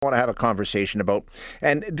want to have a conversation about,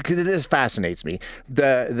 and because this fascinates me,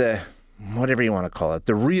 the whatever you want to call it,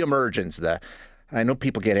 the reemergence, I know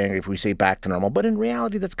people get angry if we say back to normal, but in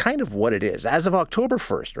reality, that's kind of what it is. As of October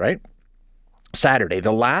 1st, right? Saturday,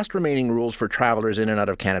 the last remaining rules for travelers in and out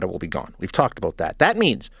of Canada will be gone. We've talked about that. That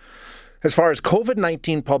means, as far as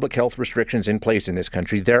COVID-19 public health restrictions in place in this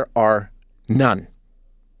country, there are none,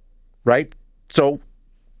 right? So,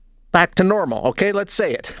 back to normal, okay? Let's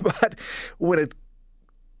say it. But when it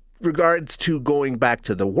regards to going back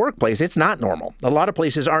to the workplace, it's not normal. A lot of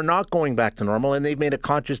places are not going back to normal, and they've made a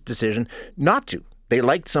conscious decision not to. They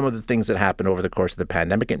liked some of the things that happened over the course of the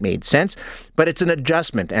pandemic. It made sense, but it's an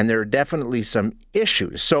adjustment, and there are definitely some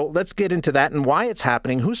issues. So let's get into that and why it's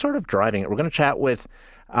happening, who's sort of driving it. We're going to chat with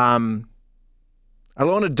Alona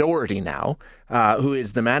Doherty now, who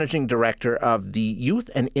is the managing director of the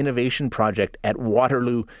Youth and Innovation Project at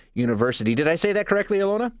Waterloo University. Did I say that correctly,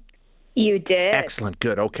 Alona? You did. Excellent.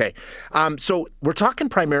 Good. Okay. So we're talking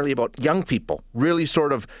primarily about young people, really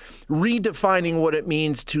sort of redefining what it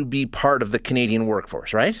means to be part of the Canadian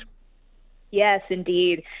workforce, right? Yes,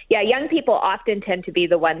 indeed. Yeah, young people often tend to be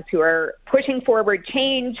the ones who are pushing forward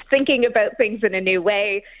change, thinking about things in a new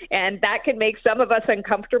way, and that can make some of us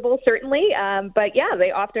uncomfortable, certainly. But yeah,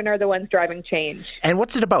 they often are the ones driving change. And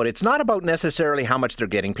what's it about? It's not about necessarily how much they're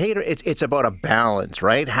getting paid. It's about a balance,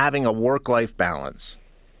 right? Having a work-life balance.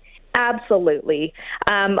 Absolutely.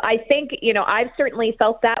 I think, I've certainly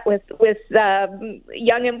felt that with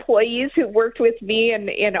young employees who worked with me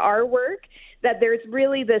in our work, that there's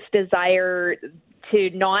really this desire to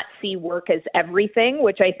not see work as everything,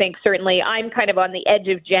 which I think certainly I'm kind of on the edge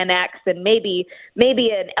of Gen X and maybe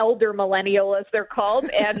an elder millennial, as they're called.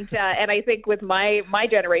 And I think with my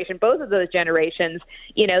generation, both of those generations,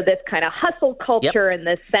 this kind of hustle culture and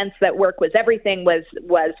this sense that work was everything was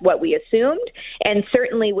what we assumed. And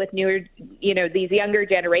certainly with newer, these younger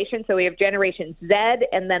generations, so we have Generation Z,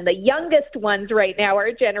 and then the youngest ones right now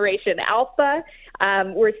are Generation Alpha.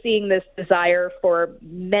 We're seeing this desire for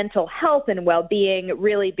mental health and well-being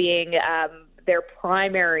really being their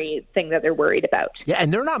primary thing that they're worried about. Yeah,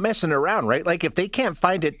 and they're not messing around, right? Like if they can't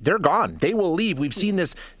find it, they're gone. They will leave. We've seen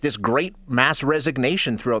this great mass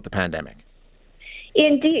resignation throughout the pandemic.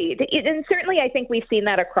 Indeed. And certainly I think we've seen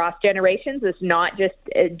that across generations. It's not just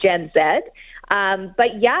Gen Z.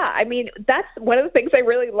 But yeah, I mean, that's one of the things I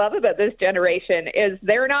really love about this generation is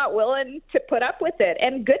they're not willing to put up with it,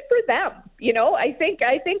 and good for them. I think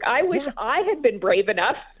I wish I had been brave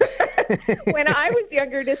enough when I was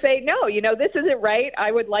younger to say, no, this isn't right.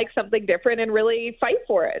 I would like something different and really fight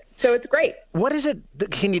for it. So it's great. What is it?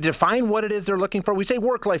 Can you define what it is they're looking for? We say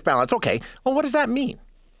work-life balance. Okay. Well, what does that mean?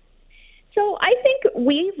 So I think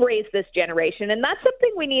we've raised this generation, and that's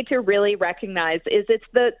something we need to really recognize, is it's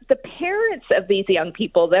the parents of these young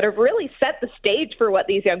people that have really set the stage for what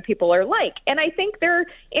these young people are like. And I think they're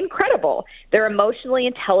incredible. They're emotionally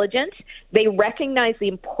intelligent. They recognize the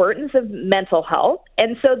importance of mental health.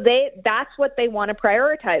 And so that's what they want to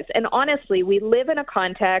prioritize. And honestly, we live in a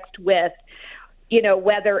context with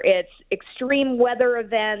whether it's extreme weather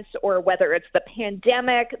events or whether it's the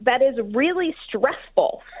pandemic, that is really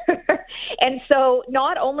stressful. And so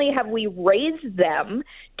not only have we raised them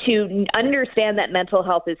to understand that mental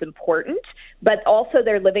health is important, but also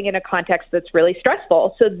they're living in a context that's really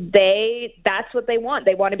stressful. So that's what they want.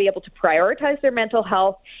 They want to be able to prioritize their mental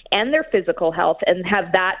health and their physical health and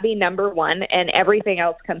have that be number one, and everything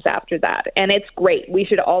else comes after that. And it's great. We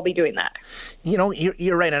should all be doing that.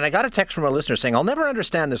 You're right. And I got a text from a listener saying, I'll never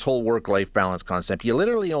understand this whole work-life balance concept. You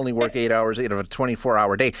literally only work 8 hours out of a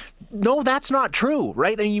 24-hour day. No, that's not true,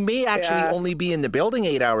 right? And you may actually only be in the building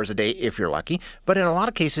 8 hours a day if you're lucky. But in a lot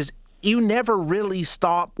of cases, you never really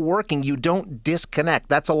stop working. You don't disconnect.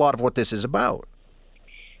 That's a lot of what this is about.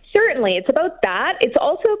 Certainly. It's about that. It's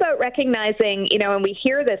also about recognizing, and we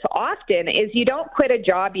hear this often, is you don't quit a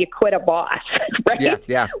job, you quit a boss, right?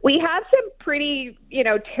 Yeah. We have some pretty,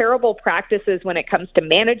 terrible practices when it comes to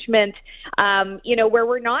management, where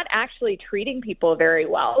we're not actually treating people very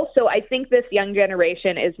well. So I think this young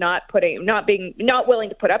generation is not willing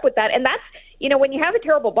to put up with that. And that's, when you have a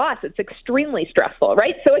terrible boss, it's extremely stressful,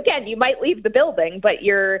 right? So again, you might leave the building, but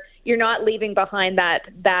you're not leaving behind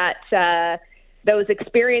those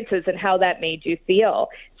experiences and how that made you feel.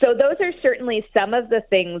 So those are certainly some of the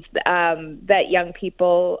things that young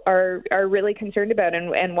people are really concerned about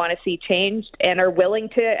and want to see changed and are willing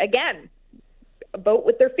to, again, vote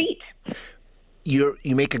with their feet. You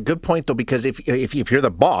make a good point, though, because if you're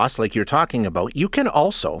the boss, like you're talking about, you can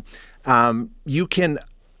also,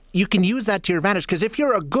 you can use that to your advantage, because if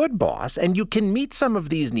you're a good boss and you can meet some of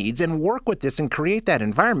these needs and work with this and create that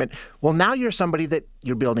environment, well, now you're somebody that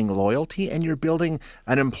you're building loyalty and you're building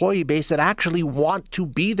an employee base that actually want to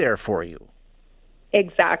be there for you.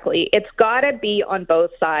 Exactly. It's got to be on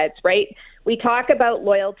both sides, right? We talk about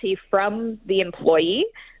loyalty from the employee,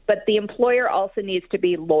 but the employer also needs to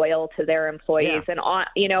be loyal to their employees. Yeah.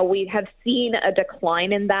 And, we have seen a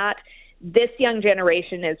decline in that. This young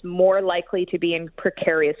generation is more likely to be in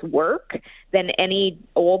precarious work than any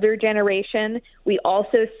older generation. We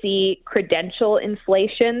also see credential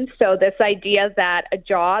inflation. So this idea that a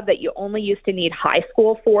job that you only used to need high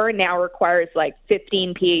school for now requires like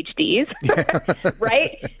 15 PhDs,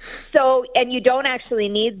 right? So, and you don't actually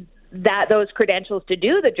need those credentials to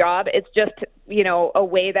do the job. It's just, a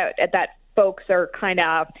way that folks are kind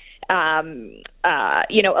of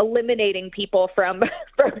eliminating people from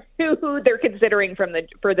who they're considering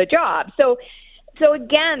for the job. So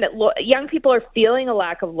again, young people are feeling a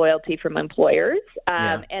lack of loyalty from employers,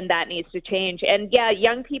 and that needs to change. And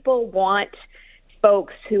young people want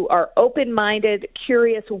folks who are open-minded,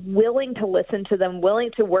 curious, willing to listen to them,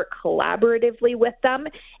 willing to work collaboratively with them,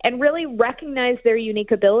 and really recognize their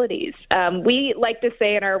unique abilities. We like to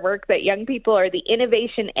say in our work that young people are the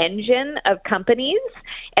innovation engine of companies,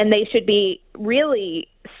 and they should be really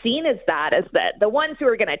seen as that, as the ones who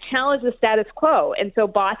are going to challenge the status quo. And so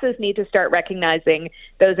bosses need to start recognizing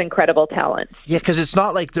those incredible talents. Yeah, because it's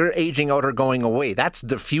not like they're aging out or going away. That's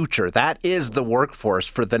the future. That is the workforce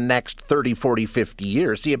for the next 30, 40, 50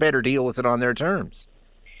 years. So you better deal with it on their terms.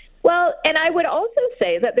 Well, and I would also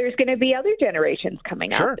say that there's going to be other generations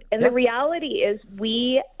coming up. And the reality is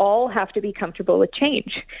we all have to be comfortable with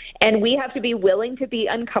change. And we have to be willing to be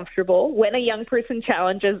uncomfortable when a young person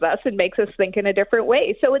challenges us and makes us think in a different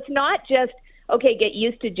way. So it's not just, okay, get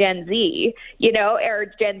used to Gen Z, or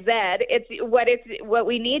Gen Z. What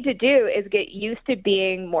we need to do is get used to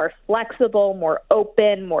being more flexible, more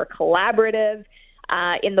open, more collaborative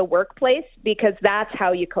in the workplace, because that's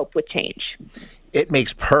how you cope with change. It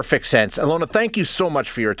makes perfect sense. Ilona, thank you so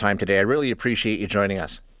much for your time today. I really appreciate you joining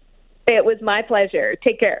us. It was my pleasure.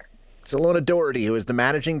 Take care. It's Ilona Doherty, who is the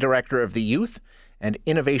Managing Director of the Youth and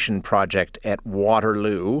Innovation Project at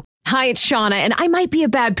Waterloo. Hi, it's Shauna, and I might be a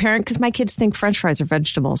bad parent because my kids think French fries are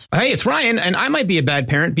vegetables. Hey, it's Ryan, and I might be a bad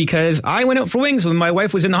parent because I went out for wings when my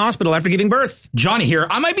wife was in the hospital after giving birth. Johnny here.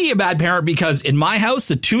 I might be a bad parent because in my house,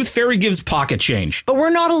 the tooth fairy gives pocket change. But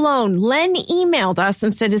we're not alone. Len emailed us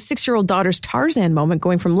and said his 6-year-old daughter's Tarzan moment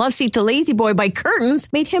going from love seat to lazy boy by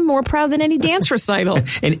curtains made him more proud than any dance recital.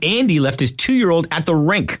 And Andy left his 2-year-old at the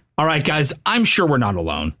rink. All right, guys, I'm sure we're not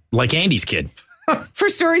alone. Like Andy's kid. For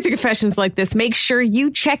stories and confessions like this, make sure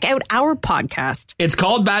you check out our podcast. It's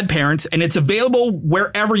called Bad Parents, and it's available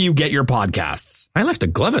wherever you get your podcasts. I left a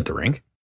glove at the rink.